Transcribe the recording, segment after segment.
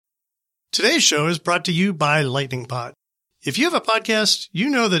Today's show is brought to you by Lightning Pod. If you have a podcast, you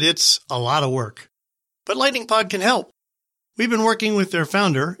know that it's a lot of work. But Lightning Pod can help. We've been working with their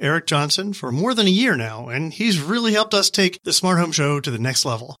founder, Eric Johnson, for more than a year now, and he's really helped us take the Smart Home Show to the next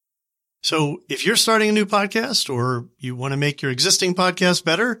level. So if you're starting a new podcast or you want to make your existing podcast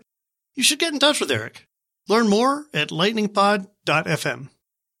better, you should get in touch with Eric. Learn more at lightningpod.fm.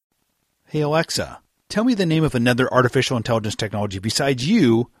 Hey Alexa, tell me the name of another artificial intelligence technology besides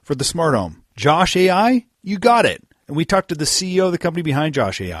you for the smart home. Josh AI? You got it. And we talked to the CEO of the company behind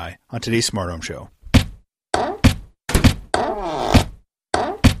Josh AI on today's Smart Home Show.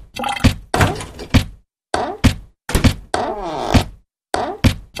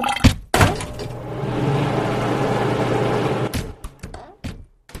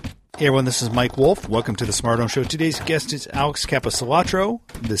 Hey everyone, this is Mike Wolf. Welcome to the Smart Home Show. Today's guest is Alex Caposalatro,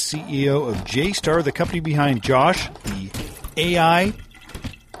 the CEO of JSTAR, the company behind Josh, the AI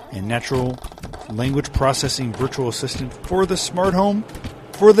and natural language processing virtual assistant for the smart home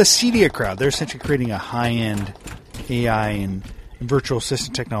for the CEDIA crowd. They're essentially creating a high-end AI and virtual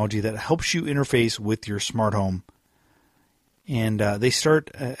assistant technology that helps you interface with your smart home. And they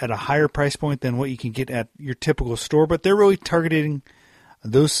start at a higher price point than what you can get at your typical store, but they're really targeting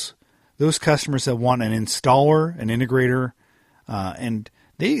those customers that want an installer, an integrator, and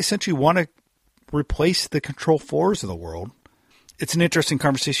they essentially want to replace the Control4s of the world. It's an interesting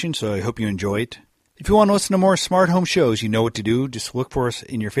conversation, so I hope you enjoy it. If you want to listen to more smart home shows, you know what to do. Just look for us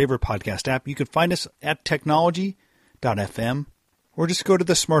in your favorite podcast app. You can find us at technology.fm or just go to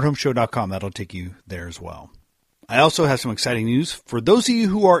thesmarthomeshow.com. That'll take you there as well. I also have some exciting news. For those of you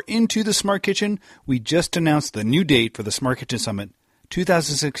who are into the Smart Kitchen, we just announced the new date for the Smart Kitchen Summit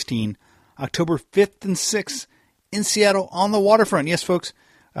 2016, October 5th and 6th in Seattle on the waterfront. Yes, folks,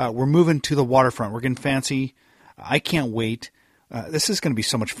 we're moving to the waterfront. We're getting fancy. I can't wait. This is going to be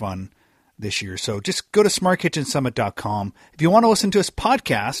so much fun this year. So just go to smartkitchensummit.com. If you want to listen to us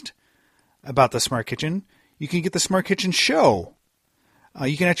podcast about the Smart Kitchen, you can get the Smart Kitchen Show.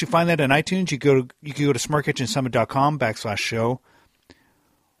 You can actually find that on iTunes. You can go to smartkitchensummit.com/show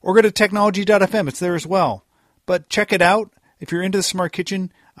or go to technology.fm. It's there as well. But check it out. If you're into the Smart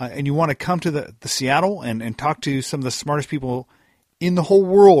Kitchen and you want to come to the Seattle and talk to some of the smartest people in the whole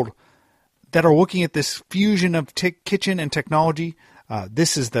world that are looking at this fusion of kitchen and technology,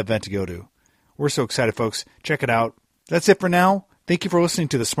 this is the event to go to. We're so excited, folks. Check it out. That's it for now. Thank you for listening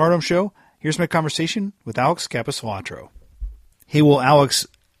to the Smart Home Show. Here's my conversation with Alex Caposalatro. Hey, well, Alex,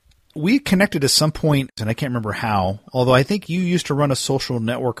 we connected at some point, and I can't remember how, although I think you used to run a social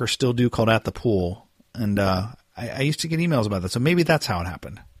network or still do called At the Pool, and I used to get emails about that, so maybe that's how it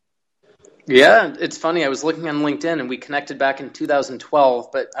happened. Yeah, it's funny. I was looking on LinkedIn, and we connected back in 2012,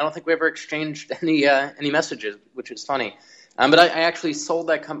 but I don't think we ever exchanged any messages, which is funny. But I actually sold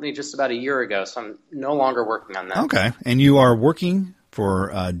that company just about a year ago, so I'm no longer working on that. Okay, and you are working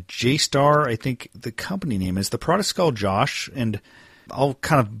for JSTAR, I think the company name is. The product's called Josh, and I'll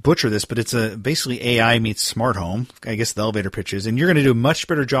kind of butcher this, but it's basically AI meets smart home, I guess the elevator pitch is, and you're going to do a much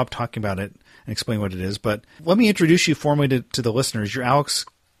better job talking about it and explain what it is. But let me introduce you formally to the listeners. You're Alex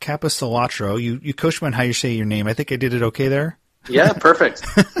Caposalatro. You coached me on how you say your name. I think I did it okay there? Yeah, perfect.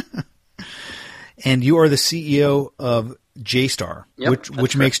 And you are the CEO of JSTAR, yep,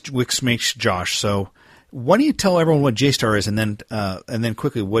 which makes Josh. So why don't you tell everyone what JSTAR is and then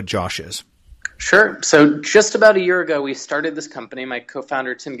quickly what Josh is? Sure. So just about a year ago, we started this company, my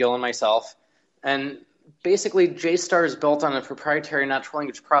co-founder Tim Gill and myself. And basically, JSTAR is built on a proprietary natural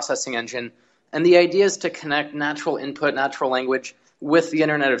language processing engine. And the idea is to connect natural input, natural language with the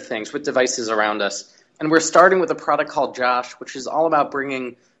Internet of Things, with devices around us. And we're starting with a product called Josh, which is all about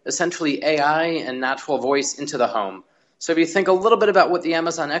bringing essentially AI and natural voice into the home. So if you think a little bit about what the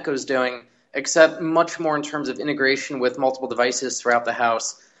Amazon Echo is doing, except much more in terms of integration with multiple devices throughout the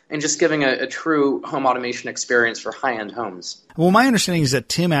house, and just giving a true home automation experience for high-end homes. Well, my understanding is that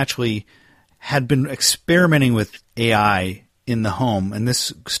Tim actually had been experimenting with AI in the home, and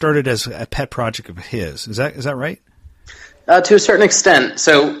this started as a pet project of his. Is that right? To a certain extent.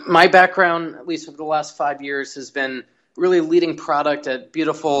 So my background, at least over the last 5 years, has been really leading product at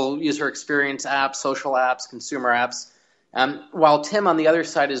beautiful user experience apps, social apps, consumer apps. While Tim, on the other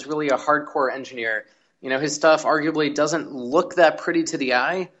side, is really a hardcore engineer. You know, his stuff arguably doesn't look that pretty to the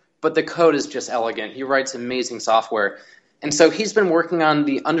eye, but the code is just elegant. He writes amazing software. And so he's been working on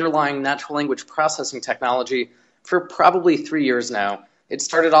the underlying natural language processing technology for probably 3 years now. It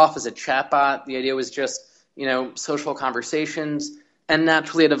started off as a chatbot. The idea was just, social conversations. And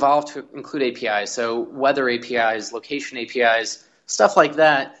naturally it evolved to include APIs. So weather APIs, location APIs, stuff like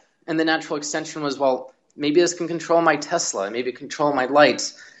that. And the natural extension was, well, maybe this can control my Tesla, maybe control my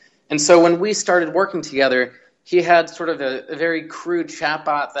lights. And so when we started working together, he had sort of a very crude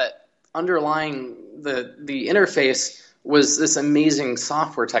chatbot that underlying the interface was this amazing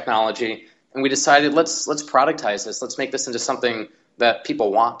software technology. And we decided, let's productize this. Let's make this into something that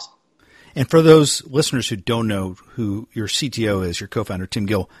people want. And for those listeners who don't know who your CTO is, your co-founder, Tim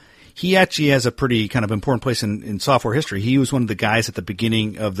Gill, he actually has a pretty kind of important place in software history. He was one of the guys at the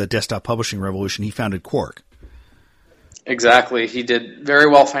beginning of the desktop publishing revolution. He founded Quark. Exactly. He did very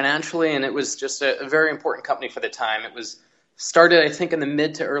well financially, and it was just a very important company for the time. It was started, I think, in the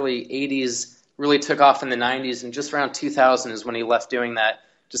mid to early 80s, really took off in the 90s, and just around 2000 is when he left doing that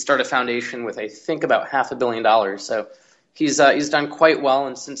to start a foundation with, I think, about $500 million. So he's done quite well,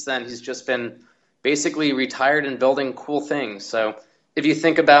 and since then he's just been basically retired and building cool things. So if you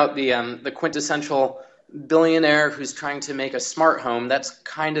think about the quintessential billionaire who's trying to make a smart home, that's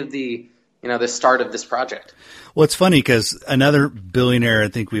kind of the start of this project. Well, it's funny because another billionaire I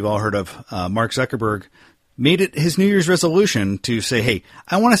think we've all heard of, Mark Zuckerberg, made it his New Year's resolution to say, hey,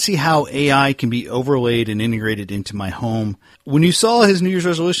 I want to see how AI can be overlaid and integrated into my home. When you saw his New Year's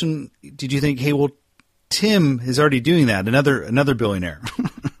resolution, did you think, hey, well, Tim is already doing that, another billionaire?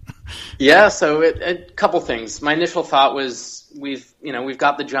 Yeah, so a couple things. My initial thought was we've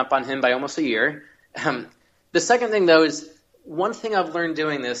got the jump on him by almost a year. The second thing, though, is one thing I've learned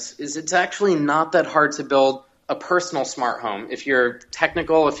doing this is it's actually not that hard to build a personal smart home. If you're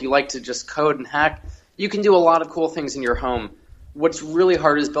technical, if you like to just code and hack, you can do a lot of cool things in your home. What's really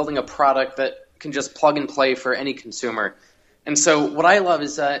hard is building a product that can just plug and play for any consumer. And so what I love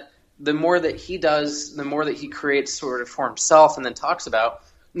is that the more that he does, the more that he creates sort of for himself and then talks about,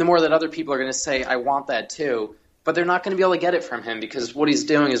 the more that other people are going to say, I want that too. But they're not going to be able to get it from him because what he's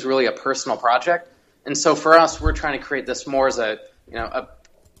doing is really a personal project. And so for us, we're trying to create this more as a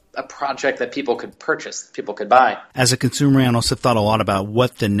project that people could purchase, people could buy. As a consumer analyst, I've thought a lot about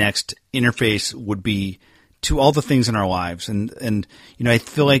what the next interface would be to all the things in our lives. And I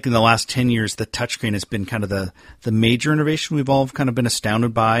feel like in the last 10 years, the touchscreen has been kind of the major innovation we've all kind of been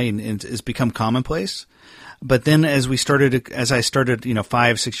astounded by and has become commonplace. But then as I started,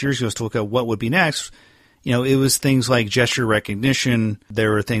 5-6 years ago to look at what would be next, it was things like gesture recognition.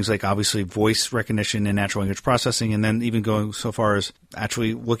 There were things like obviously voice recognition and natural language processing, and then even going so far as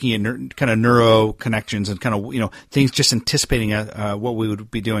actually looking at kind of neuro connections and kind of, things just anticipating what we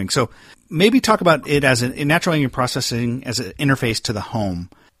would be doing. So maybe talk about it as a natural language processing as an interface to the home.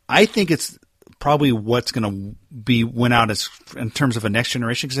 I think it's probably what's going to be went out as in terms of a next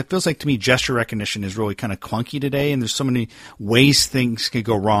generation, because it feels like to me gesture recognition is really kind of clunky today, and there's so many ways things could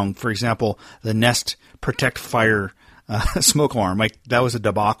go wrong. For example, the Nest Protect Fire smoke alarm, like that was a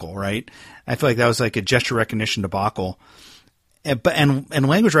debacle, right? I feel like that was like a gesture recognition debacle, and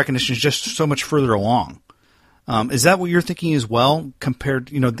language recognition is just so much further along. Is that what you're thinking as well?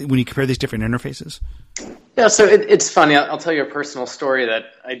 Compared, when you compare these different interfaces. Yeah, so it's funny. I'll tell you a personal story that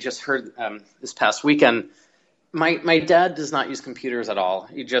I just heard this past weekend. My dad does not use computers at all.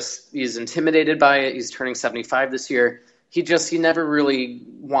 He's intimidated by it. He's turning 75 this year. He never really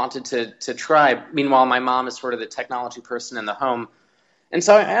wanted to try. Meanwhile, my mom is sort of the technology person in the home. And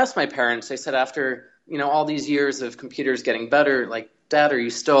so I asked my parents, I said, after, all these years of computers getting better, like, Dad, are you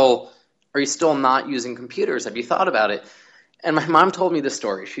still not using computers? Have you thought about it? And my mom told me this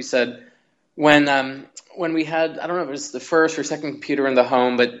story. She said, when we had, I don't know if it was the first or second computer in the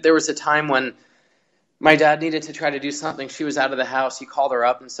home, but there was a time when my dad needed to try to do something. She was out of the house. He called her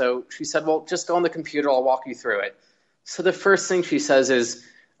up. And so she said, well, just go on the computer. I'll walk you through it. So the first thing she says is,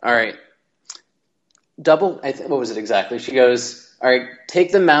 all right, what was it exactly? She goes, all right,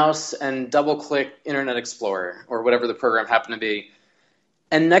 take the mouse and double click Internet Explorer or whatever the program happened to be.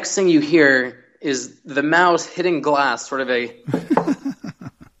 And next thing you hear is the mouse hitting glass, sort of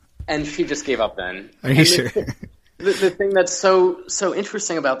and she just gave up then. Are you sure? The thing that's so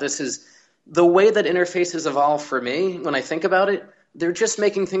interesting about this is the way that interfaces evolve for me, when I think about it, they're just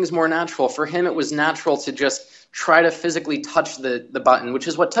making things more natural. For him, it was natural to just try to physically touch the button, which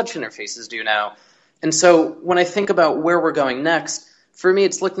is what touch interfaces do now. And so when I think about where we're going next, for me,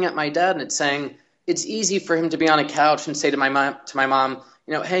 it's looking at my dad and it's saying it's easy for him to be on a couch and say to my mom,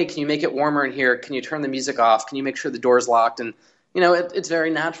 hey, can you make it warmer in here? Can you turn the music off? Can you make sure the door's locked? And, it's very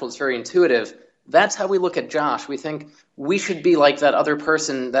natural. It's very intuitive. That's how we look at Josh. We think we should be like that other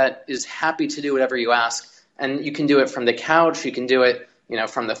person that is happy to do whatever you ask. And you can do it from the couch. You can do it,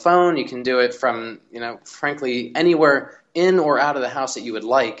 from the phone. You can do it from, frankly, anywhere in or out of the house that you would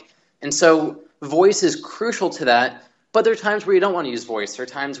like. And so voice is crucial to that. But there are times where you don't want to use voice. There are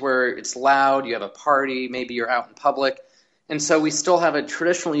times where it's loud. You have a party. Maybe you're out in public. And so we still have a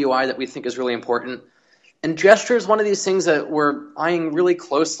traditional UI that we think is really important. And gesture is one of these things that we're eyeing really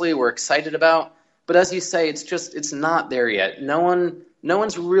closely, we're excited about. But as you say, it's not there yet. No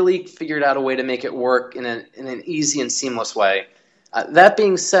one's really figured out a way to make it work in an easy and seamless way. That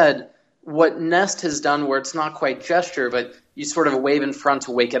being said, what Nest has done where it's not quite gesture, but you sort of wave in front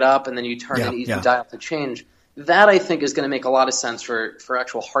to wake it up and then you turn an easy dial to change, that I think is going to make a lot of sense for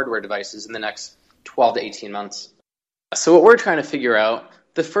actual hardware devices in the next 12 to 18 months. So what we're trying to figure out,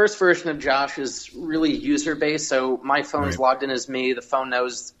 the first version of Josh is really user-based. So my phone's logged in as me. The phone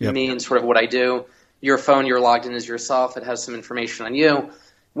knows me and sort of what I do. Your phone, you're logged in as yourself. It has some information on you.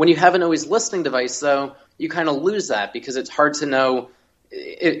 When you have an always listening device, though, you kind of lose that because it's hard to know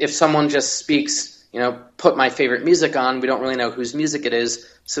if someone just speaks, put my favorite music on, we don't really know whose music it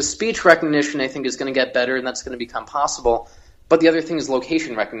is. So speech recognition, I think, is going to get better, and that's going to become possible. But the other thing is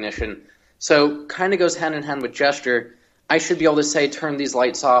location recognition. So kind of goes hand in hand with gesture. I should be able to say, turn these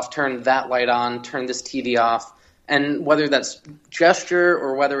lights off, turn that light on, turn this TV off. And whether that's gesture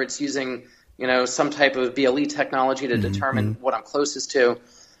or whether it's using, some type of BLE technology to determine what I'm closest to,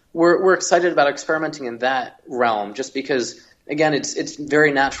 we're excited about experimenting in that realm just because, again, it's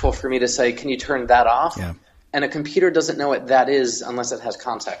very natural for me to say, can you turn that off? Yeah. And a computer doesn't know what that is unless it has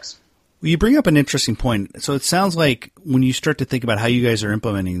context. Well, you bring up an interesting point. So it sounds like when you start to think about how you guys are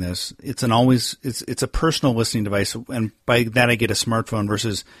implementing this, it's a personal listening device, and by that I get a smartphone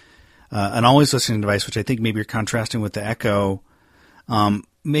versus an always listening device, which I think maybe you're contrasting with the Echo.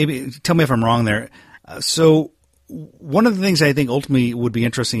 Maybe tell me if I'm wrong there. So one of the things I think ultimately would be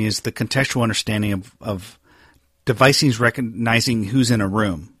interesting is the contextual understanding of devices recognizing who's in a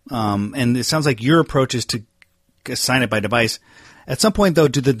room. And it sounds like your approach is to assign it by device. At some point, though,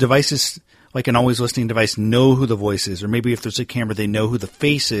 do the devices, like an always listening device, know who the voice is? Or maybe if there's a camera, they know who the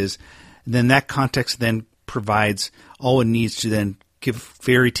face is. Then that context then provides all it needs to then give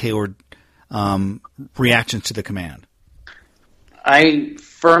very tailored reactions to the command. I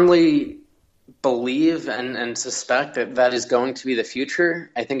firmly believe and suspect that is going to be the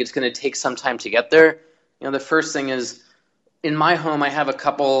future. I think it's going to take some time to get there. The first thing is, in my home, I have a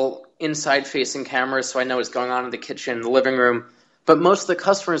couple inside-facing cameras, so I know what's going on in the kitchen, the living room. But most of the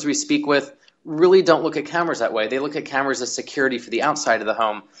customers we speak with really don't look at cameras that way. They look at cameras as security for the outside of the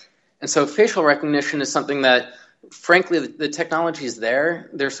home. And so facial recognition is something that, frankly, the technology is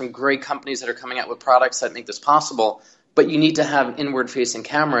there. There's some great companies that are coming out with products that make this possible, but you need to have inward-facing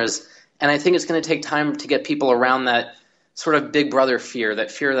cameras. And I think it's going to take time to get people around that sort of big brother fear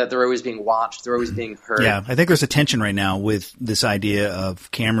that they're always being watched, they're always being heard. Yeah, I think there's a tension right now with this idea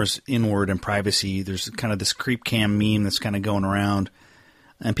of cameras inward and privacy. There's kind of this creep cam meme that's kind of going around,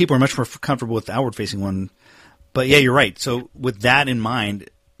 and people are much more comfortable with the outward facing one. But yeah, you're right. So with that in mind,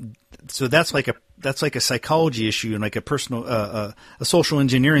 so that's like a psychology issue and like a personal, a social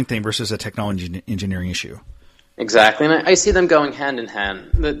engineering thing versus a technology engineering issue. Exactly, and I see them going hand in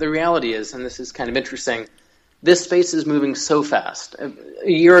hand. The reality is, and this is kind of interesting, this space is moving so fast. A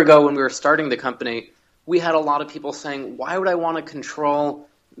year ago when we were starting the company, we had a lot of people saying, why would I want to control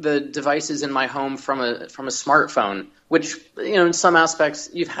the devices in my home from a smartphone, which, in some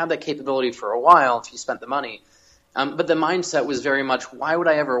aspects, you've had that capability for a while if you spent the money. But the mindset was very much, why would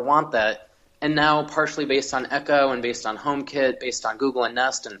I ever want that? And now, partially based on Echo and based on HomeKit, based on Google and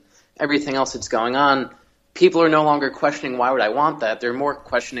Nest and everything else that's going on, people are no longer questioning, why would I want that? They're more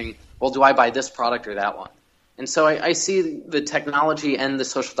questioning, well, do I buy this product or that one? And so I see the technology and the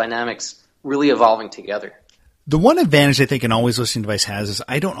social dynamics really evolving together. The one advantage I think an always listening device has is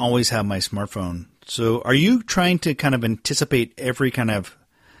I don't always have my smartphone. So are you trying to kind of anticipate every kind of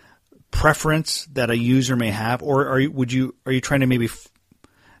preference that a user may have? Or are you trying to maybe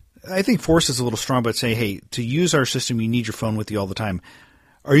I think force is a little strong, but say, hey, to use our system, you need your phone with you all the time.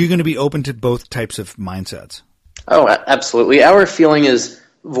 Are you going to be open to both types of mindsets? Oh, absolutely. Our feeling is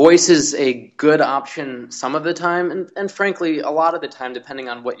voice is a good option some of the time, and frankly, a lot of the time, depending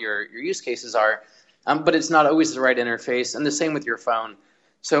on what your use cases are, but it's not always the right interface, and the same with your phone.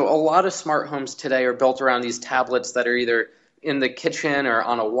 So a lot of smart homes today are built around these tablets that are either in the kitchen or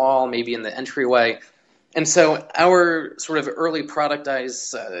on a wall, maybe in the entryway. And so our sort of early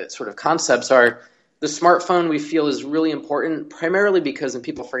productized sort of concepts are the smartphone we feel is really important, primarily because, and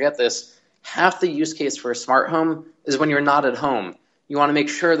people forget this, half the use case for a smart home is when you're not at home. You want to make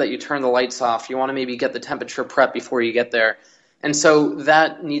sure that you turn the lights off. You want to maybe get the temperature prep before you get there. And so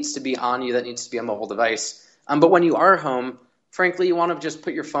that needs to be on you. That needs to be a mobile device. But when you are home, frankly, you want to just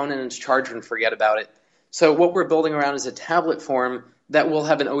put your phone in its charger and forget about it. So what we're building around is a tablet form that will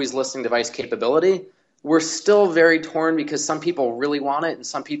have an always listening device capability. We're still very torn because some people really want it and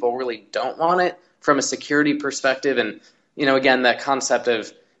some people really don't want it from a security perspective. And, again, that concept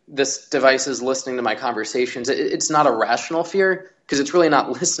of this device is listening to my conversations. It's not a rational fear because it's really not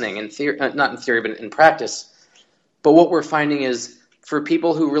listening in theory, not in theory, but in practice. But what we're finding is for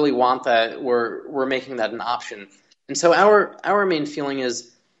people who really want that, we're making that an option. And so our main feeling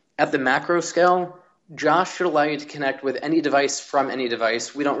is at the macro scale, Josh should allow you to connect with any device from any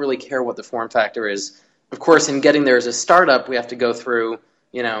device. We don't really care what the form factor is. Of course, in getting there as a startup, we have to go through,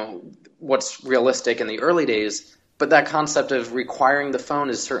 what's realistic in the early days. But that concept of requiring the phone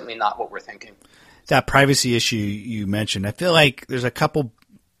is certainly not what we're thinking. That privacy issue you mentioned, I feel like there's a couple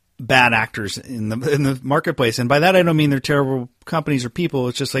bad actors in the marketplace, and by that I don't mean they're terrible companies or people.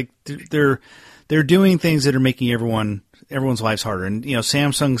 It's just like they're doing things that are making everyone's lives harder. And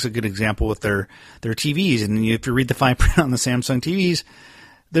Samsung's a good example with their TVs. And if you read the fine print on the Samsung TVs,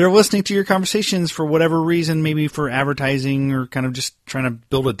 they're listening to your conversations for whatever reason, maybe for advertising or kind of just trying to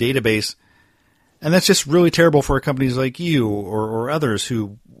build a database. And that's just really terrible for companies like you or others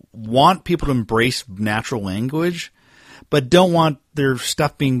who want people to embrace natural language, but don't want their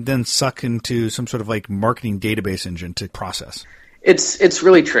stuff being then sucked into some sort of like marketing database engine to process. It's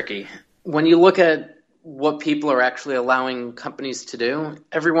really tricky. When you look at what people are actually allowing companies to do,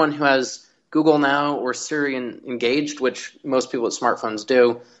 everyone who has Google Now or Siri engaged, which most people with smartphones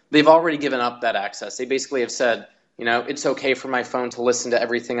do, they've already given up that access. They basically have said, it's okay for my phone to listen to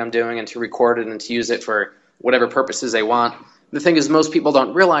everything I'm doing and to record it and to use it for whatever purposes they want. The thing is, most people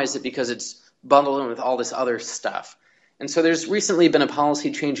don't realize it because it's bundled in with all this other stuff. And so there's recently been a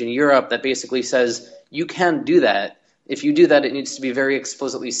policy change in Europe that basically says you can do that. If you do that, it needs to be very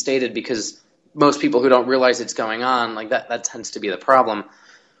explicitly stated because most people who don't realize it's going on, like that tends to be the problem.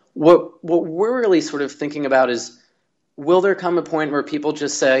 What we're really sort of thinking about is, will there come a point where people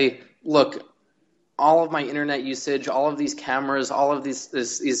just say, look, all of my internet usage, all of these cameras, all of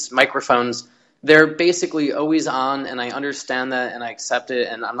these microphones, they're basically always on, and I understand that, and I accept it,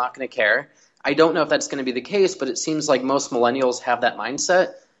 and I'm not going to care. I don't know if that's going to be the case, but it seems like most millennials have that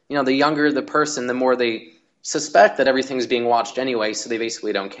mindset. The younger the person, the more they suspect that everything's being watched anyway, so they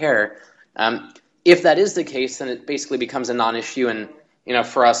basically don't care. If that is the case, then it basically becomes a non-issue, and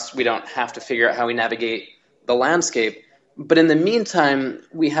for us, we don't have to figure out how we navigate the landscape. But in the meantime,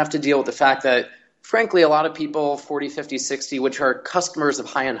 we have to deal with the fact that, frankly, a lot of people, 40, 50, 60, which are customers of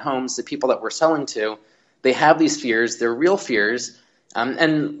high-end homes, the people that we're selling to, they have these fears. They're real fears.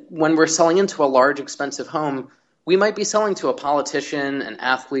 And when we're selling into a large, expensive home, we might be selling to a politician, an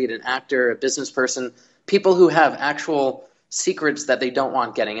athlete, an actor, a business person, people who have actual secrets that they don't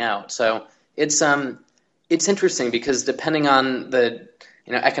want getting out. So it's interesting because depending on the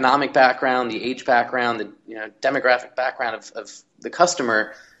economic background, the age background, the demographic background of the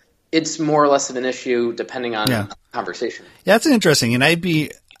customer, it's more or less of an issue depending on the conversation. Yeah, that's interesting. And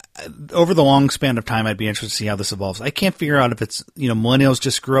over the long span of time, I'd be interested to see how this evolves. I can't figure out if it's, millennials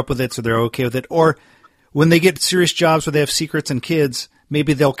just grew up with it, so they're okay with it, or when they get serious jobs where they have secrets and kids,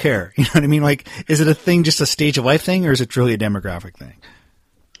 maybe they'll care. You know what I mean? Like, is it a thing, just a stage of life thing, or is it truly a demographic thing?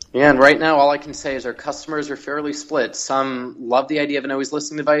 Yeah, and right now all I can say is our customers are fairly split. Some love the idea of an always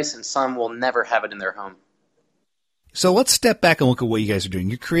listening device, and some will never have it in their home. So let's step back and look at what you guys are doing.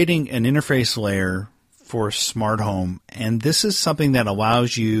 You're creating an interface layer for smart home, and this is something that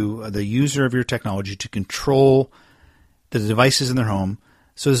allows you, the user of your technology, to control the devices in their home.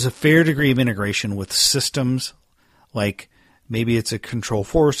 So there's a fair degree of integration with systems, like maybe it's a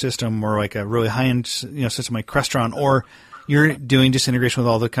Control4 system or like a really high-end system like Crestron, or you're doing just integration with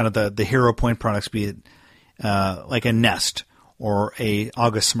all the kind of the hero point products, be it like a Nest or a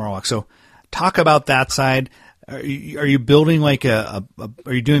August Smart Lock. So talk about that side. Are you building like are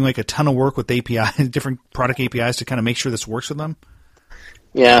you doing like a ton of work with APIs, different product APIs to kind of make sure this works with them?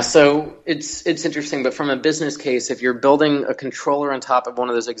 Yeah, so it's interesting, but from a business case, if you're building a controller on top of one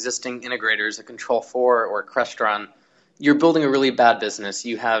of those existing integrators, a Control4 or a Crestron, you're building a really bad business.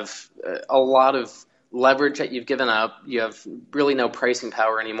 You have a lot of leverage that you've given up. You have really no pricing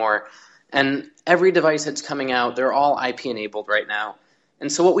power anymore. And every device that's coming out, they're all IP enabled right now.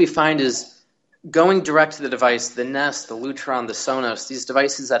 And so what we find is going direct to the device, the Nest, the Lutron, the Sonos, these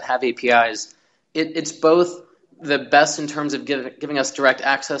devices that have APIs, it's both the best in terms of giving us direct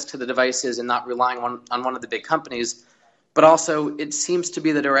access to the devices and not relying on one of the big companies, but also it seems to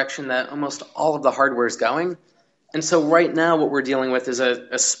be the direction that almost all of the hardware is going. And so right now what we're dealing with is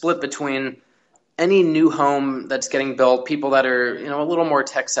a split between any new home that's getting built, people that are a little more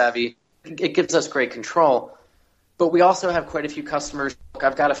tech savvy. It gives us great control. But we also have quite a few customers. Look,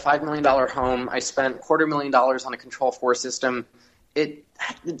 I've got a $5 million home. I spent $250,000 on a Control4 system. It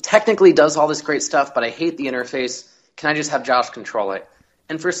technically does all this great stuff, but I hate the interface. Can I just have Josh control it?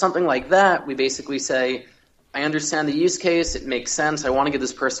 And for something like that, we basically say, I understand the use case. It makes sense. I want to give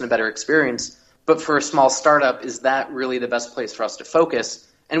this person a better experience. But for a small startup, is that really the best place for us to focus?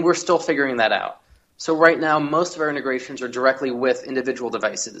 And we're still figuring that out. So right now, most of our integrations are directly with individual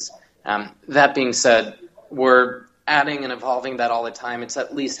devices. That being said, we're adding and evolving that all the time. It's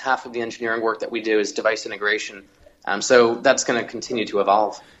at least half of the engineering work that we do is device integration. So that's going to continue to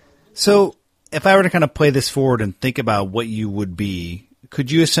evolve. So if I were to kind of play this forward and think about what you would be, could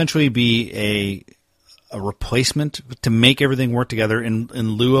you essentially be a replacement to make everything work together in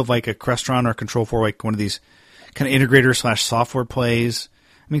lieu of like a Crestron or Control4, like one of these kind of integrator / software plays?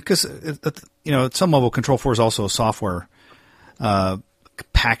 I mean, because, at some level, Control4 is also a software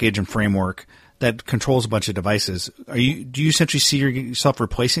package and framework that controls a bunch of devices. Do you essentially see yourself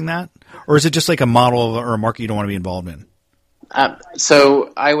replacing that? Or is it just like a model or a market you don't want to be involved in?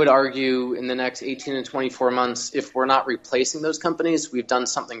 So I would argue in the next 18 and 24 months, if we're not replacing those companies, we've done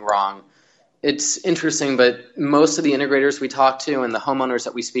something wrong. It's interesting, but most of the integrators we talk to and the homeowners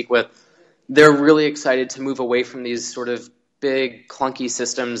that we speak with, they're really excited to move away from these sort of big, clunky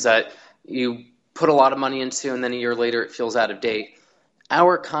systems that you put a lot of money into and then a year later it feels out of date.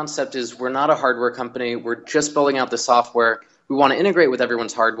 Our concept is we're not a hardware company. We're just building out the software. We want to integrate with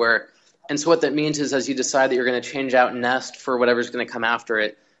everyone's hardware. And so what that means is as you decide that you're going to change out Nest for whatever's going to come after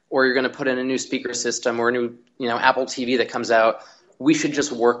it, or you're going to put in a new speaker system or a new Apple TV that comes out, we should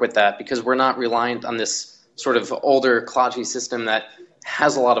just work with that because we're not reliant on this sort of older, kludgy system that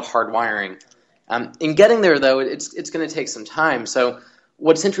has a lot of hard wiring. In getting there, though, it's going to take some time. So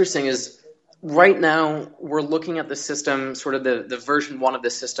what's interesting is right now we're looking at the system, sort of the version 1 of the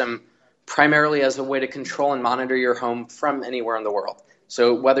system, primarily as a way to control and monitor your home from anywhere in the world.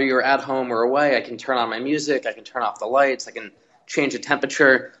 So whether you're at home or away, I can turn on my music, I can turn off the lights, I can change the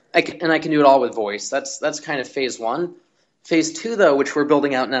temperature, and I can do it all with voice. That's kind of phase 1. Phase 2, though, which we're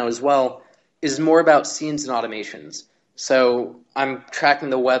building out now as well, is more about scenes and automations. So I'm tracking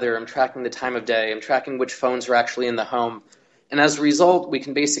the weather, I'm tracking the time of day, I'm tracking which phones are actually in the home. And as a result, we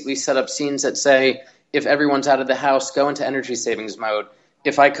can basically set up scenes that say, if everyone's out of the house, go into energy savings mode.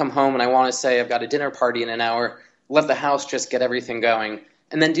 If I come home and I want to say I've got a dinner party in an hour, let the house just get everything going.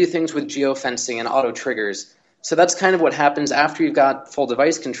 And then do things with geofencing and auto triggers. So that's kind of what happens after you've got full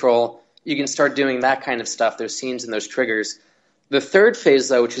device control. You can start doing that kind of stuff, those scenes and those triggers. The third phase,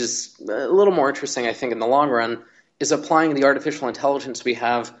 though, which is a little more interesting, I think, in the long run, is applying the artificial intelligence we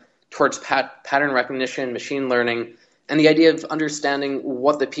have towards pattern recognition, machine learning, and the idea of understanding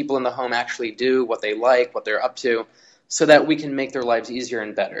what the people in the home actually do, what they like, what they're up to, so that we can make their lives easier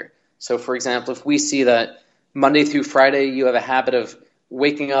and better. So, for example, if we see that Monday through Friday you have a habit of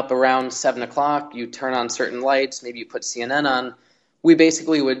waking up around 7 o'clock, you turn on certain lights, maybe you put CNN on, we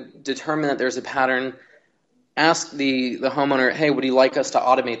basically would determine that there's a pattern, ask the homeowner, hey, would you like us to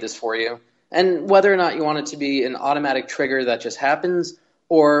automate this for you? And whether or not you want it to be an automatic trigger that just happens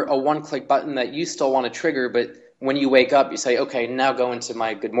or a one-click button that you still want to trigger, but when you wake up, you say, okay, now go into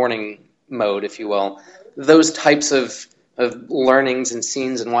my good morning mode, if you will. Those types of learnings and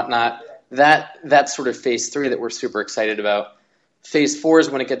scenes and whatnot, that's sort of phase 3 that we're super excited about. Phase 4 is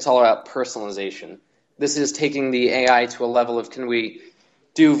when it gets all about personalization. This is taking the AI to a level of can we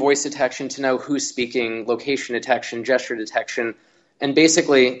do voice detection to know who's speaking, location detection, gesture detection, and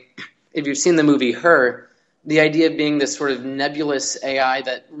basically, if you've seen the movie Her, the idea of being this sort of nebulous AI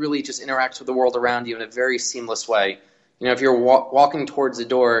that really just interacts with the world around you in a very seamless way. If you're walking towards the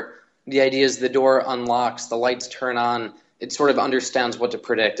door, the idea is the door unlocks, the lights turn on, it sort of understands what to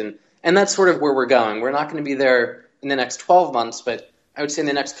predict, and that's sort of where we're going. We're not going to be there in the next 12 months, but I would say in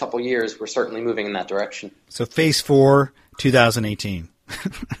the next couple years, we're certainly moving in that direction. So phase 4, 2018.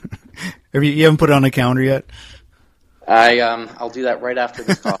 You haven't put it on a calendar yet? I'll do that right after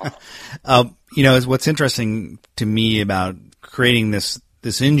this call. What's interesting to me about creating this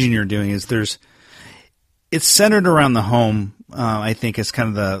engine you're doing is it's centered around the home. I think is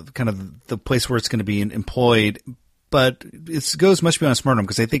kind of the place where it's going to be employed, but it goes much beyond smart home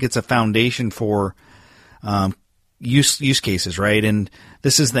because I think it's a foundation for use cases, right? And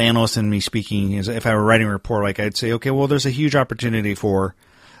this is the analyst in me speaking. If I were writing a report, like I'd say, okay, well, there's a huge opportunity for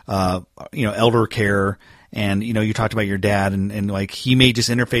elder care. And, you talked about your dad and like he may just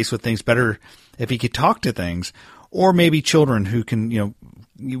interface with things better if he could talk to things, or maybe children who can,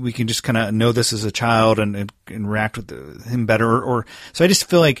 we can just kind of know this as a child and interact with him better. So I just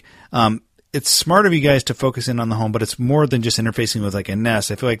feel like it's smart of you guys to focus in on the home, but it's more than just interfacing with like a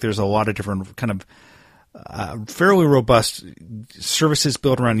Nest. I feel like there's a lot of different kind of fairly robust services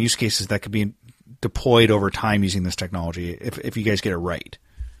built around use cases that could be deployed over time using this technology if you guys get it right.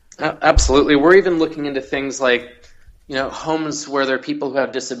 Absolutely. We're even looking into things like, homes where there are people who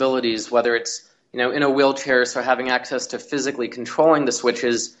have disabilities, whether it's in a wheelchair, so having access to physically controlling the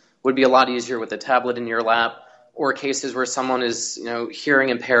switches would be a lot easier with a tablet in your lap, or cases where someone is, hearing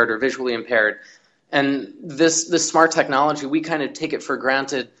impaired or visually impaired. And this smart technology, we kind of take it for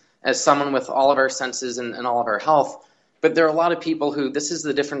granted as someone with all of our senses and all of our health. But there are a lot of people who, this is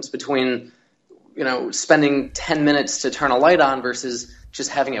the difference between, spending 10 minutes to turn a light on versus just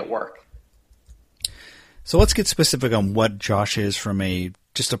having it work. So let's get specific on what Josh is from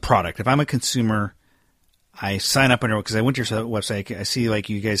just a product. If I'm a consumer, I sign up because I went to your website. I see like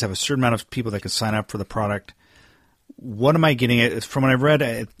you guys have a certain amount of people that can sign up for the product. What am I getting? From what I've read,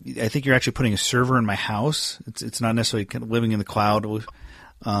 I think you're actually putting a server in my house. It's not necessarily kind of living in the cloud,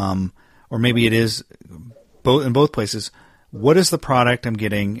 or maybe it is in both places. What is the product I'm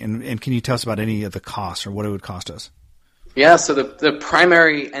getting, and can you tell us about any of the costs or what it would cost us? Yeah, so the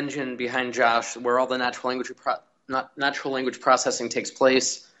primary engine behind Josh, where all the natural language processing takes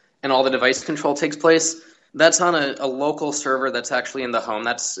place and all the device control takes place, that's on a local server that's actually in the home.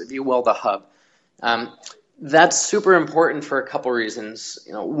 That's, if you will, the hub. That's super important for a couple reasons.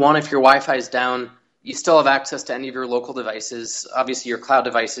 One, if your Wi-Fi is down, you still have access to any of your local devices. Obviously, your cloud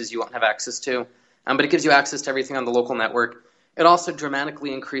devices you won't have access to, but it gives you access to everything on the local network. It also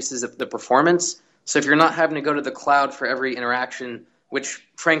dramatically increases the performance. So if you're not having to go to the cloud for every interaction, which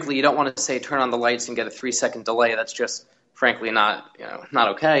frankly you don't want to say turn on the lights and get a 3-second delay, that's just frankly not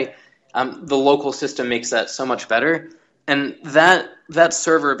okay. The local system makes that so much better, and that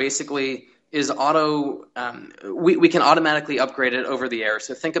server basically is we can automatically upgrade it over the air.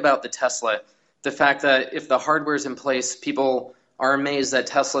 So think about the Tesla, the fact that if the hardware is in place, people are amazed that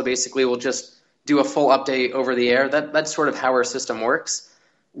Tesla basically will just do a full update over the air. That's sort of how our system works.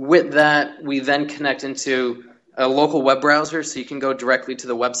 With that, we then connect into a local web browser, so you can go directly to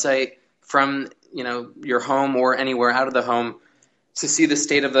the website from your home or anywhere out of the home to see the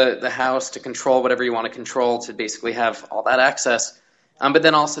state of the house, to control whatever you want to control, to basically have all that access, but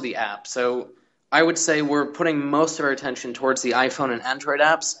then also the app. So I would say we're putting most of our attention towards the iPhone and Android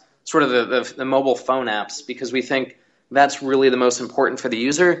apps, sort of the mobile phone apps, because we think that's really the most important for the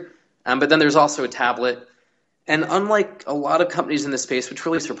user. But then there's also a tablet. And unlike a lot of companies in this space, which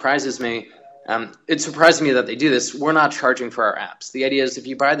really surprises me, it surprises me that they do this, we're not charging for our apps. The idea is if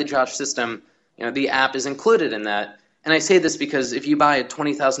you buy the Josh system, the app is included in that. And I say this because if you buy a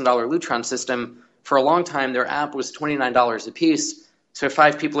 $20,000 Lutron system, for a long time their app was $29 a piece. So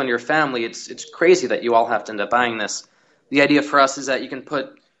 5 people in your family, it's crazy that you all have to end up buying this. The idea for us is that you can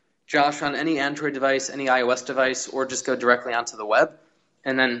put Josh on any Android device, any iOS device, or just go directly onto the web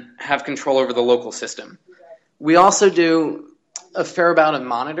and then have control over the local system. We also do a fair amount of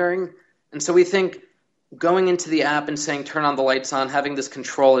monitoring, and so we think going into the app and saying turn on the lights on, having this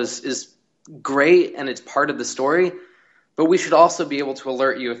control is great and it's part of the story, but we should also be able to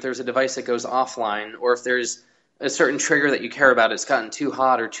alert you if there's a device that goes offline, or if there's a certain trigger that you care about, it's gotten too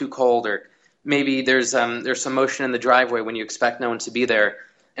hot or too cold, or maybe there's some motion in the driveway when you expect no one to be there.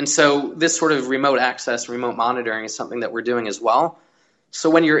 And so this sort of remote access, remote monitoring is something that we're doing as well. So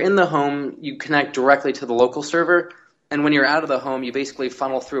when you're in the home, you connect directly to the local server, and when you're out of the home, you basically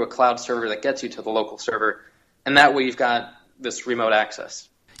funnel through a cloud server that gets you to the local server, and that way you've got this remote access.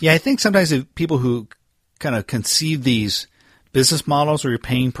 Yeah, I think sometimes the people who kind of conceive these business models where you're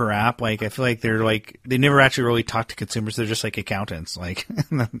paying per app, I feel like they never actually really talk to consumers. They're just like accountants.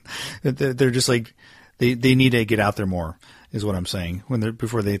 They're just like they need to get out there more, is what I'm saying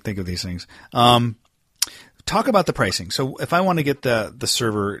before they think of these things. Talk about the pricing. So if I want to get the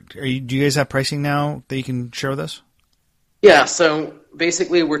server, do you guys have pricing now that you can share with us? Yeah, so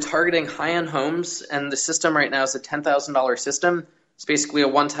basically we're targeting high-end homes, and the system right now is a $10,000 system. It's basically a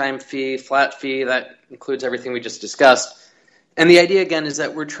one-time fee, flat fee that includes everything we just discussed. And the idea, again, is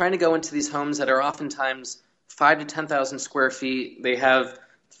that we're trying to go into these homes that are oftentimes 5,000 to 10,000 square feet. They have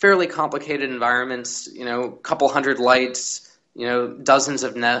fairly complicated environments, a couple hundred lights, dozens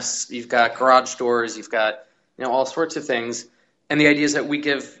of nests. You've got garage doors. You've got all sorts of things. And the idea is that we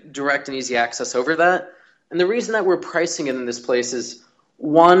give direct and easy access over that. And the reason that we're pricing it in this place is,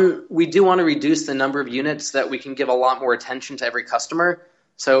 one, we do want to reduce the number of units that we can give a lot more attention to every customer.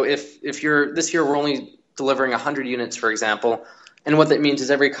 So if you're this year, we're only delivering 100 units, for example. And what that means is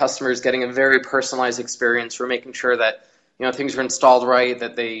every customer is getting a very personalized experience. We're making sure that things are installed right,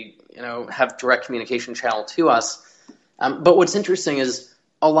 that they have direct communication channel to us. But what's interesting is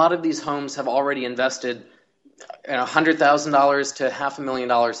a lot of these homes have already invested $100,000 to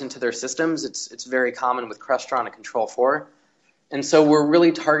 $500,000 into their systems. It's very common with Crestron and Control4. And so we're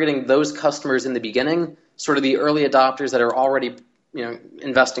really targeting those customers in the beginning, sort of the early adopters that are already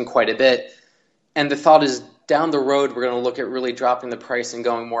investing quite a bit. And the thought is down the road, we're going to look at really dropping the price and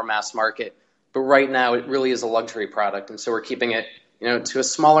going more mass market. But right now, it really is a luxury product. And so we're keeping it, to a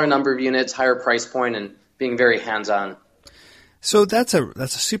smaller number of units, higher price point, and being very hands-on. So that's a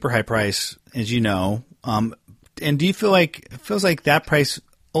super high price, as you know. And do you feel like it feels like that price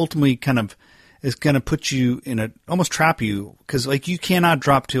ultimately kind of is going to put you in almost trap you, because like you cannot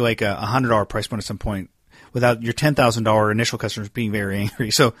drop to like a $100 price point at some point without your $10,000 initial customers being very angry.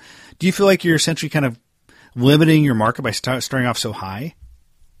 So do you feel like you're essentially kind of limiting your market by starting off so high?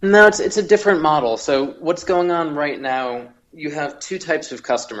 No, it's a different model. So what's going on right now, you have two types of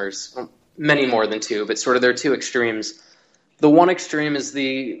customers, many more than two, but sort of there are two extremes. The one extreme is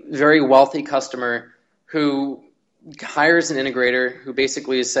the very wealthy customer who hires an integrator who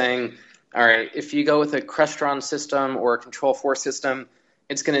basically is saying, all right, if you go with a Crestron system or a Control4 system,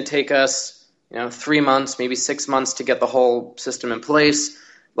 it's going to take us 3 months, maybe 6 months to get the whole system in place.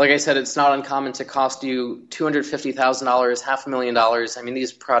 Like I said, it's not uncommon to cost you $250,000, $500,000. I mean,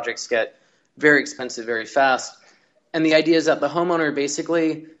 these projects get very expensive very fast. And the idea is that the homeowner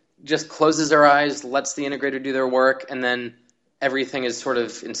basically just closes their eyes, lets the integrator do their work, and then everything is sort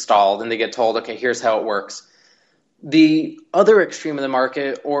of installed, and they get told, okay, here's how it works. The other extreme of the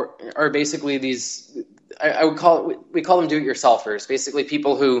market are basically these, we call them do-it-yourselfers, basically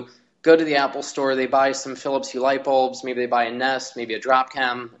people who go to the Apple store, they buy some Philips Hue light bulbs, maybe they buy a Nest, maybe a drop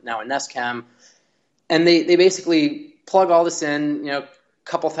cam, now a Nest cam, and they basically plug all this in, a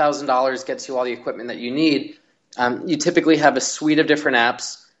couple $1,000 gets you all the equipment that you need. You typically have a suite of different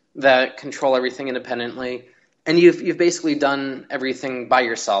apps that control everything independently, and you've basically done everything by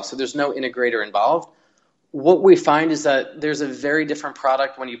yourself, so there's no integrator involved. What we find is that there's a very different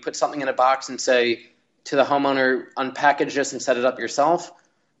product when you put something in a box and say to the homeowner, unpackage this and set it up yourself,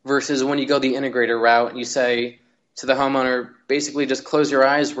 versus when you go the integrator route and you say to the homeowner, basically just close your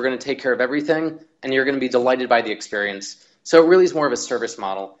eyes, we're going to take care of everything, and you're going to be delighted by the experience. So it really is more of a service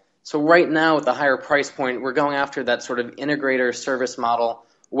model. So right now at the higher price point, we're going after that sort of integrator service model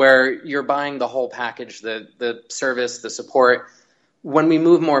where you're buying the whole package, the service, the support. When we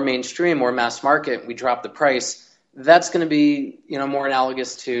move more mainstream, more mass market, we drop the price. That's going to be, more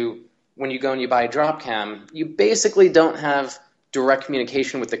analogous to when you go and you buy a drop cam. You basically don't have direct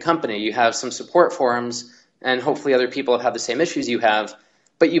communication with the company. You have some support forums, and hopefully other people have had the same issues you have,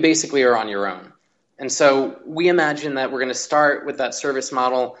 but you basically are on your own. And so we imagine that we're going to start with that service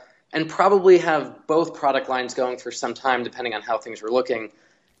model and probably have both product lines going for some time, depending on how things are looking.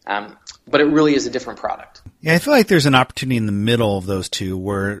 But it really is a different product. Yeah, I feel like there's an opportunity in the middle of those two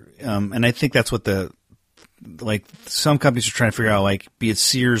where, and I think that's what some companies are trying to figure out, like be it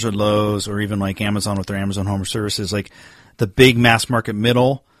Sears or Lowe's or even like Amazon with their Amazon Home Services, like the big mass market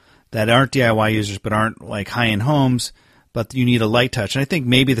middle that aren't DIY users but aren't like high-end homes, but you need a light touch. And I think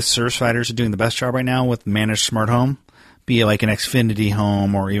maybe the service providers are doing the best job right now with managed smart home, be it like an Xfinity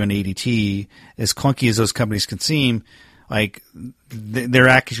Home or even ADT. As clunky as those companies can seem, like they're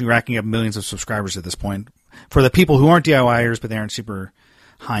actually racking up millions of subscribers at this point for the people who aren't DIYers, but they aren't super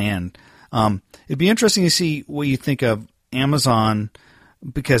high end. It'd be interesting to see what you think of Amazon,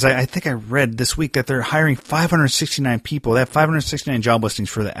 because I think I read this week that they're hiring 569 people. They have 569 job listings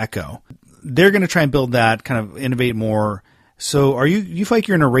for the Echo. They're going to try and build that, kind of innovate more. So you feel like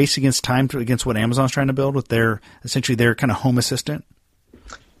you're in a race against time against what Amazon's trying to build with essentially their kind of home assistant?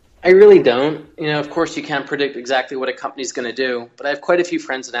 I really don't. Of course you can't predict exactly what a company's going to do, but I have quite a few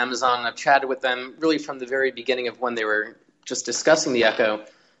friends at Amazon, and I've chatted with them really from the very beginning of when they were just discussing the Echo.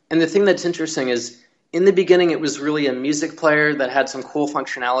 And the thing that's interesting is, in the beginning, it was really a music player that had some cool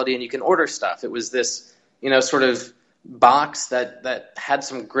functionality, and you can order stuff. It was this, sort of box that had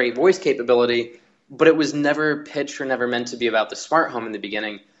some great voice capability, but it was never pitched or never meant to be about the smart home in the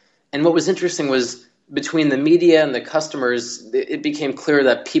beginning. And what was interesting was, between the media and the customers, it became clear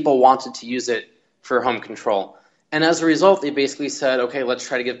that people wanted to use it for home control. And as a result, they basically said, okay, let's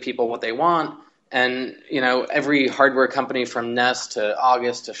try to give people what they want. And, every hardware company from Nest to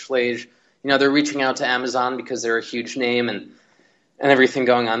August to Schlage, they're reaching out to Amazon because they're a huge name and everything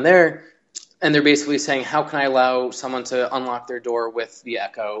going on there. And they're basically saying, how can I allow someone to unlock their door with the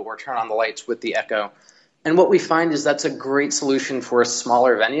Echo or turn on the lights with the Echo? And what we find is that's a great solution for a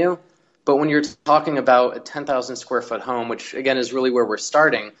smaller venue. But when you're talking about a 10,000 square foot home, which again is really where we're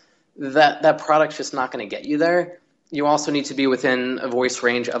starting, that product's just not going to get you there. You also need to be within a voice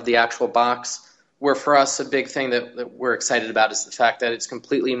range of the actual box, where for us a big thing that we're excited about is the fact that it's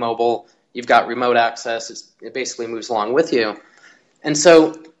completely mobile. You've got remote access. It basically moves along with you. And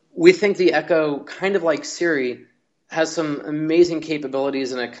so we think the Echo, kind of like Siri, has some amazing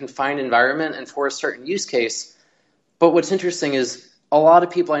capabilities in a confined environment and for a certain use case. But what's interesting is, a lot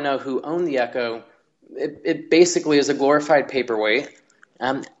of people I know who own the Echo, it basically is a glorified paperweight.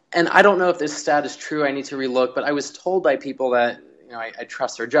 And I don't know if this stat is true. I need to relook, but I was told by people that, I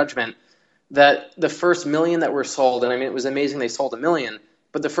trust their judgment, that the first million that were sold, and I mean, it was amazing they sold 1 million,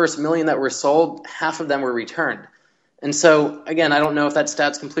 but the first million that were sold, half of them were returned. And so, again, I don't know if that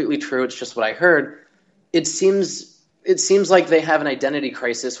stat's completely true. It's just what I heard. It seems like they have an identity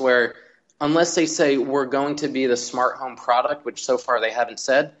crisis where unless they say we're going to be the smart home product, which so far they haven't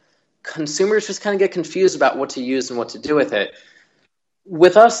said, consumers just kind of get confused about what to use and what to do with it.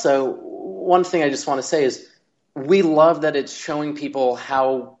 With us, though, one thing I just want to say is we love that it's showing people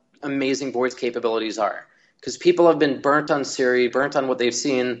how amazing voice capabilities are, because people have been burnt on Siri, burnt on what they've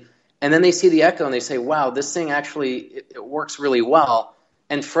seen, and then they see the Echo and they say, wow, this thing actually it works really well.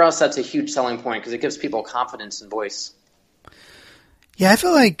 And for us, that's a huge selling point because it gives people confidence in voice. Yeah, I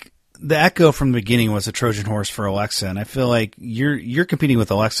feel like the Echo from the beginning was a Trojan horse for Alexa, and I feel like you're competing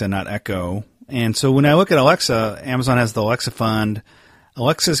with Alexa, not Echo. And so when I look at Alexa, Amazon has the Alexa Fund.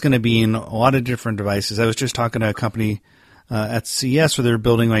 Alexa is going to be in a lot of different devices. I was just talking to a company at CES where they're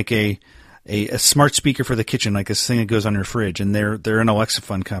building like a smart speaker for the kitchen, like this thing that goes on your fridge, and they're an Alexa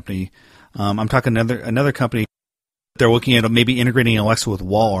Fund company. I'm talking another company. They're looking at maybe integrating Alexa with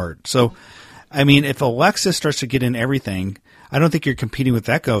wall art. So, I mean, if Alexa starts to get in everything, I don't think you're competing with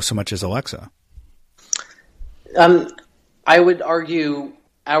Echo so much as Alexa. I would argue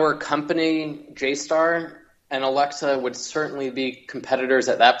our company, JSTAR, and Alexa would certainly be competitors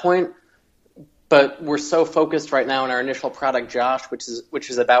at that point. But we're so focused right now on our initial product, Josh, which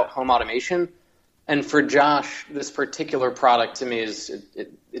is about home automation. And for Josh, this particular product to me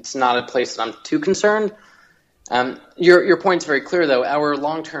it's not a place that I'm too concerned. Your point's very clear, though. Our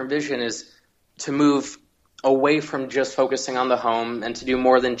long-term vision is to move away from just focusing on the home and to do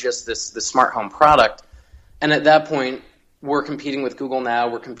more than just the smart home product. And at that point, we're competing with Google now.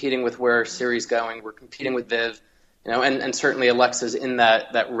 We're competing with where Siri's going. We're competing with Viv, and certainly Alexa's in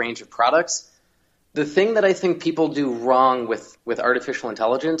that range of products. The thing that I think people do wrong with artificial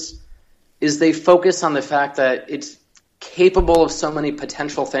intelligence is they focus on the fact that it's capable of so many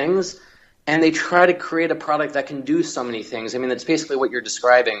potential things, and they try to create a product that can do so many things. I mean, that's basically what you're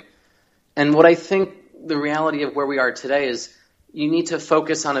describing. And what I think the reality of where we are today is you need to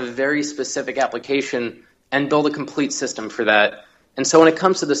focus on a very specific application and build a complete system for that. And so when it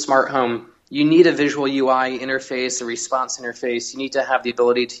comes to the smart home, you need a visual UI interface, a response interface. You need to have the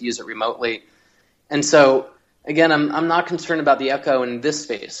ability to use it remotely. And so, again, I'm not concerned about the Echo in this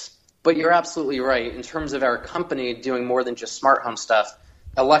space, but you're absolutely right. In terms of our company doing more than just smart home stuff,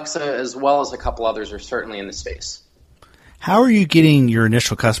 Alexa as well as a couple others are certainly in the space. How are you getting your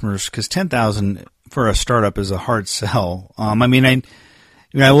initial customers? Because 10,000 for a startup is a hard sell.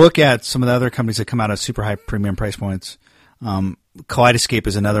 I look at some of the other companies that come out at super high premium price points. Kaleidoscape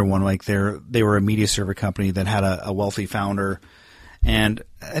is another one. Like they were a media server company that had a wealthy founder, and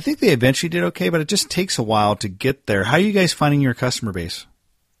I think they eventually did okay, but it just takes a while to get there. How are you guys finding your customer base?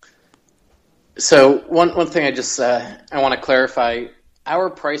 So one thing I want to clarify.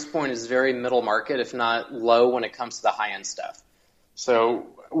 Our price point is very middle market, if not low, when it comes to the high-end stuff. So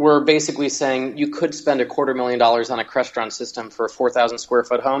we're basically saying you could spend $250,000 on a Crestron system for a 4,000 square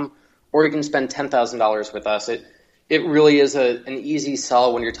foot home, or you can spend $10,000 with us. It really is an easy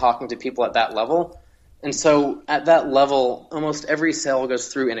sell when you're talking to people at that level. And so at that level, almost every sale goes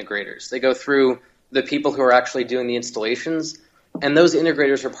through integrators. They go through the people who are actually doing the installations, and those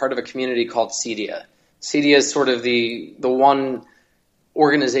integrators are part of a community called CEDIA. CEDIA is sort of the one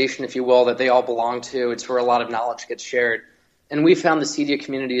organization, if you will, that they all belong to. It's where a lot of knowledge gets shared. And we found the CEDIA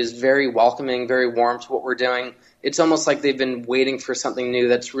community is very welcoming, very warm to what we're doing. It's almost like they've been waiting for something new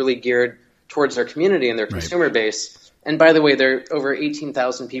that's really geared towards their community and their consumer base. And by the way, there are over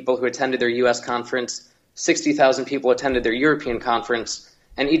 18,000 people who attended their U.S. conference, 60,000 people attended their European conference,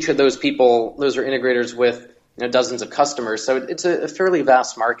 and each of those people, those are integrators with dozens of customers. So it's a fairly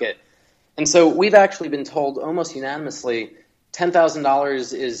vast market. And so we've actually been told almost unanimously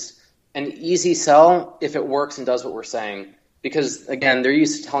 $10,000 is an easy sell if it works and does what we're saying. Because, again, they're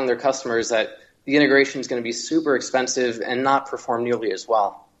used to telling their customers that the integration is going to be super expensive and not perform nearly as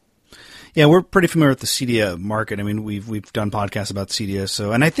well. Yeah, we're pretty familiar with the CEDIA market. I mean, we've done podcasts about CEDIA,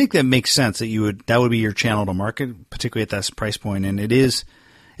 so, and I think that makes sense that would be your channel to market, particularly at that price point. And it is,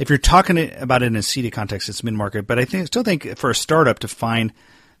 if you're talking about it in a CEDIA context, it's mid-market. But I still think for a startup to find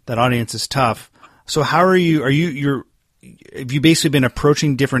that audience is tough. So how have you basically been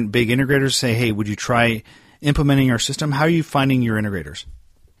approaching different big integrators, say, hey, would you try implementing our system? How are you finding your integrators?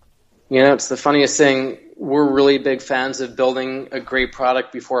 It's the funniest thing. We're really big fans of building a great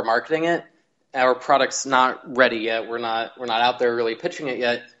product before marketing it. Our product's not ready yet. We're not out there really pitching it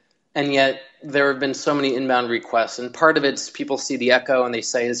yet. And yet there have been so many inbound requests. And part of it's people see the Echo and they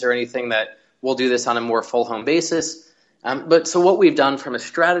say, is there anything that we'll do this on a more full home basis? But so what we've done from a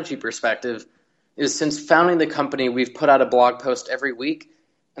strategy perspective is since founding the company, we've put out a blog post every week.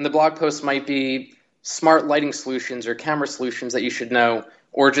 And the blog post might be smart lighting solutions or camera solutions that you should know,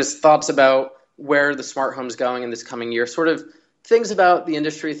 or just thoughts about where the smart home's going in this coming year, sort of things about the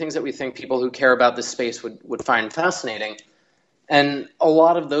industry, things that we think people who care about this space would find fascinating. And a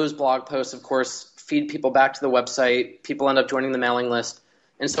lot of those blog posts, of course, feed people back to the website. People end up joining the mailing list.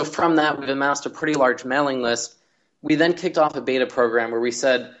 And so from that, we've amassed a pretty large mailing list. We then kicked off a beta program where we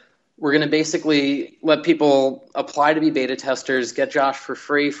said, we're going to basically let people apply to be beta testers, get Josh for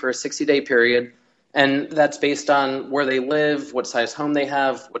free for a 60-day period. And that's based on where they live, what size home they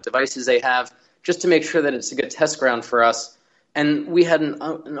have, what devices they have, just to make sure that it's a good test ground for us. And we had an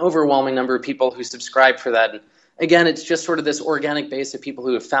overwhelming number of people who subscribed for that. And again, it's just sort of this organic base of people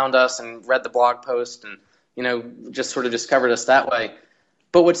who have found us and read the blog post and, just sort of discovered us that way.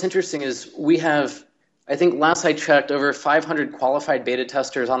 But what's interesting is we have, I think last I checked, over 500 qualified beta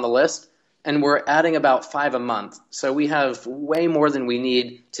testers on the list, and we're adding about 5 a month. So we have way more than we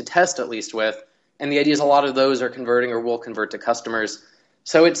need to test at least with. And the idea is a lot of those are converting or will convert to customers.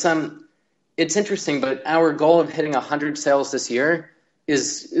 So it's interesting, but our goal of hitting 100 sales this year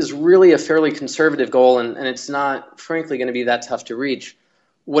is really a fairly conservative goal, and it's not, frankly, going to be that tough to reach.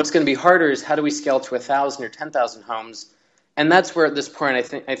 What's going to be harder is how do we scale to 1,000 or 10,000 homes? And that's where at this point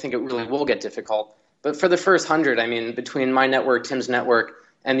I think it really will get difficult. But for the first 100, I mean, between my network, Tim's network,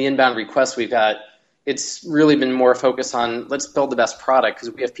 and the inbound requests we've got, it's really been more focused on let's build the best product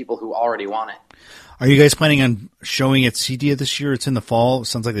because we have people who already want it. Are you guys planning on showing at CEDIA this year? It's in the fall. It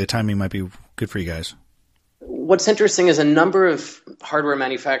sounds like the timing might be good for you guys. What's interesting is a number of hardware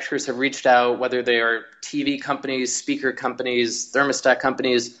manufacturers have reached out, whether they are TV companies, speaker companies, thermostat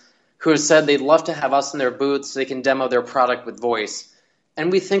companies, who have said they'd love to have us in their booths so they can demo their product with voice.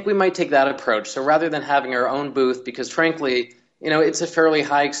 And we think we might take that approach. So rather than having our own booth, because frankly, it's a fairly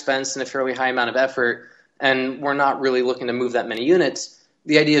high expense and a fairly high amount of effort, and we're not really looking to move that many units,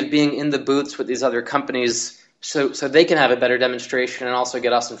 the idea of being in the booths with these other companies so they can have a better demonstration and also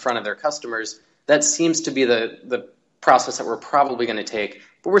get us in front of their customers, that seems to be the process that we're probably going to take,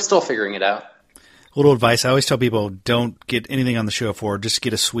 but we're still figuring it out. A little advice. I always tell people don't get anything on the show floor. Just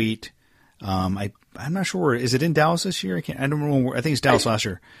get a suite. I'm not sure. Is it in Dallas this year? I don't remember. I think it's Dallas last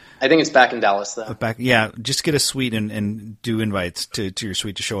year. I think it's back in Dallas, though. Just get a suite and do invites to your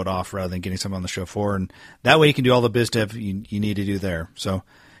suite to show it off rather than getting something on the show floor. And that way you can do all the biz dev you need to do there. So,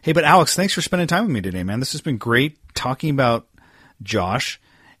 hey, but Alex, thanks for spending time with me today, man. This has been great talking about Josh.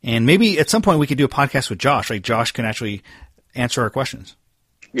 And maybe at some point we could do a podcast with Josh. Like Josh can actually answer our questions.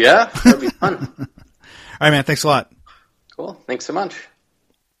 Yeah, that'd be fun. All right, man. Thanks a lot. Cool. Thanks so much.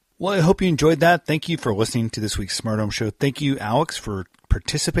 Well, I hope you enjoyed that. Thank you for listening to this week's Smart Home Show. Thank you, Alex, for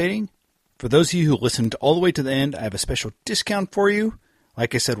participating. For those of you who listened all the way to the end, I have a special discount for you.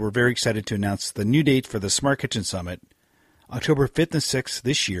 Like I said, we're very excited to announce the new date for the Smart Kitchen Summit, October 5th and 6th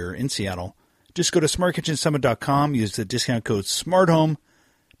this year in Seattle. Just go to smartkitchensummit.com, use the discount code SMARTHOME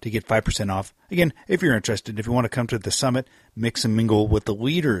to get 5% off. Again, if you're interested, if you want to come to the summit, mix and mingle with the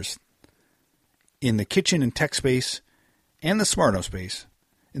leaders in the kitchen and tech space and the smart home space,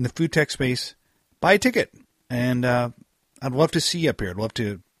 in the food tech space, buy a ticket. And I'd love to see you up here. I'd love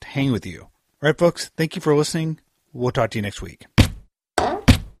to hang with you. All right, folks, thank you for listening. We'll talk to you next week.